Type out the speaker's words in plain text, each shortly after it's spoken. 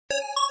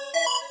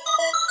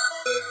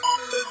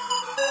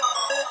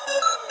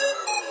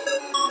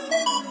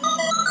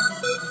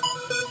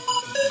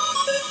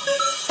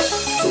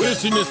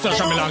see Mr.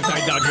 Shammi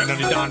alongside that during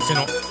the dance, you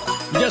know.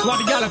 You just want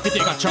the girl to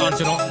take a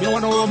chance, you know. You don't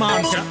want no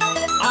romance, yeah.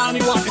 All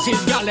me want to see is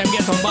girl them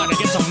get some bad,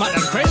 get some mad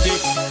and crazy.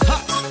 Ha!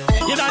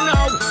 You don't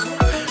know.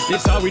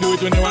 This how we do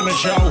it when you want the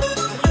show.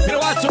 You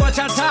don't want too much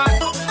attack.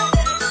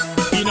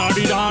 You know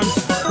the dance.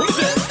 What is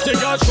it? Take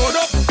your shut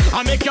up.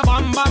 I make your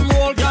bam bam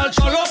roll, girl,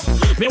 shut up.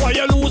 Me why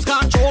you lose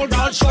control,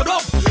 girl, shut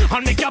up. I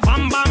make your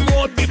bam bam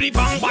roll, bibbidi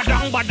bang,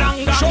 badang,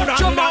 badang, dang. Shut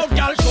your mouth,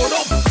 girl, shut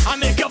up. I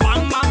make your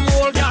bam bam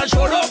roll, girl,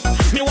 shut up.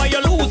 Me why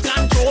you lose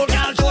control,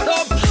 girl, shut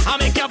up. I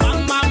make your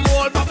bam bam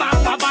roll, ba bang,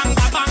 ba bang,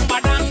 ba bang,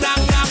 badang,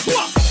 dang, dang.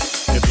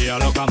 If you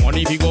look at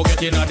money, if you go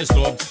get in at the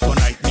club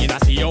tonight, me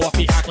not see you up,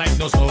 you act like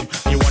no slum.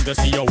 You want to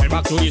see you went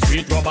back to the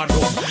street rubber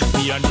room.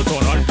 Me and you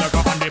turn on like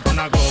a bandit on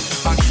a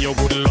glove. And give you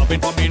good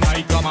loving for me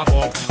night come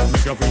above.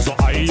 Make you feel so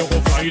high, you go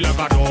fly like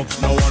a dove.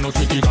 No one no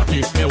tricky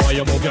cocky, me why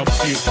you move your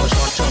body. So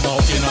shut your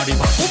mouth in the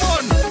back. Come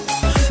on!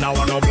 Now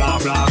I no blah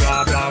blah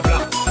blah blah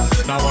blah.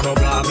 Now I no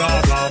blah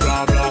blah blah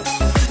blah blah.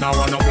 Now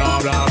I no blah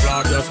blah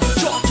blah. Just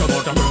shut your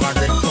mouth and bring a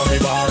drink from the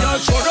bar. Girl,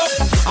 shut up!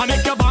 I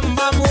make your bam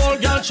bam roll,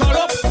 girl, shut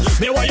up.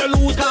 Me why you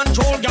lose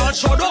control, girl,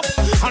 shut up.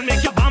 And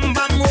make your bam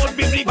bam roll,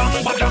 bibbidi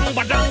bang, badang,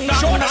 badang, dang.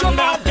 Shut your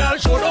mouth, girl,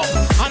 shut up.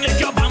 I make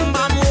your bam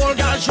bam roll,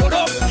 girl, shut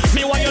up.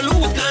 Me why you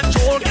lose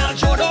control, girl,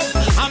 shut up.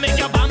 I make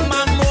your bam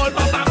bam roll,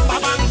 ba bang, ba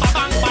bang, ba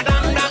bang,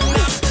 badang, dang,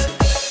 dang.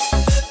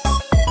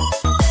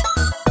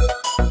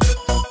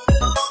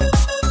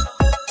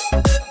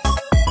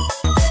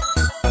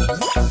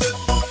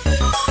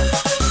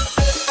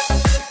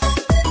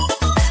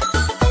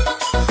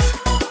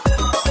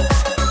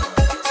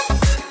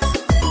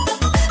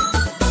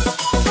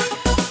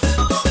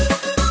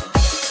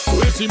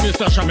 See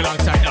Mr. Shammi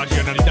alongside that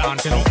during the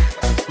dance, you know.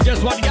 We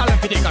just want the girl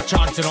to take a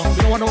chance, you know.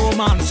 We don't want no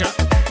romance, yeah.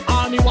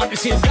 All me want to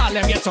see is girl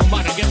them get some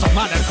mad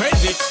and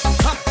crazy.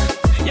 Ha!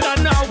 You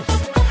don't know.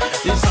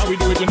 This is how we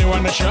do it when you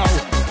want the show.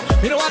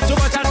 We don't want too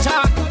much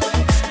attack.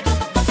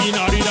 In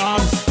all the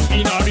dance,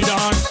 in all the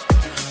dance.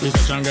 This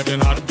is Shammi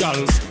getting hot,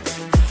 girl.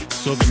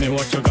 So give me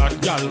what you got,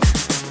 girl.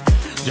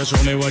 Just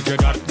show me what you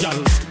got, girl.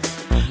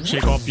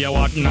 Shake up your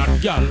what not,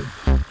 girl.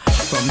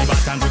 From the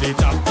bottom to the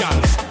top, girl.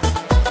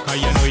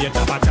 Cause you know you're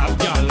top,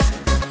 girl.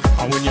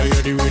 And when you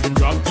hear the rhythm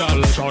drop,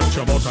 girl, shut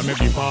your mouth and make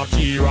the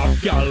party rock,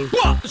 girl.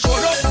 What? Shut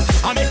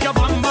up! I make your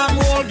bam bam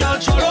roll, girl,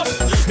 shut up.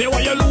 Me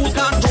why you lose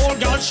control,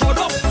 girl, shut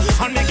up.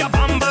 And make your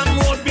bam bam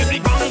roll,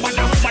 bibbidi bang,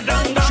 badang,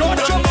 badang, dang. Shut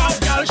your mouth,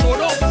 girl,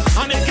 shut up.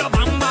 I make your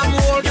bam bam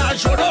roll, girl,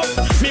 shut up.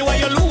 Me why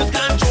you lose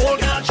control,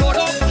 girl, shut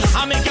up.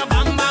 I make your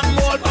bam bam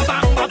roll, ba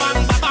bang, ba bang,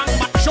 ba bang,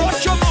 ba. Shut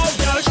your mouth,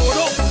 girl, shut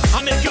up.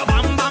 I make your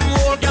bam bam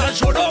roll, girl,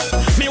 shut up.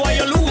 Me why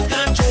you lose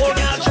control,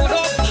 girl, shut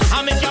up.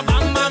 I make your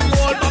bam bam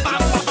roll, ba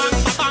bang, ba bang,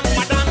 ba bang,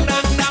 ba dang,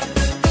 dang, dang.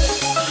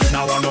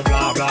 Now I no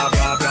blah blah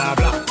blah blah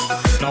blah.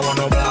 Now I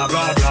no blah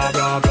blah blah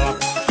blah blah.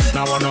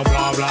 Now I no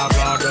blah blah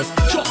blah. Just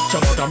shut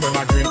your mouth and bring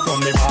a drink from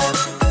the bar.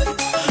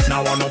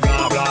 Now I no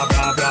blah blah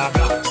blah blah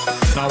blah.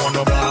 Now I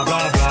no blah blah.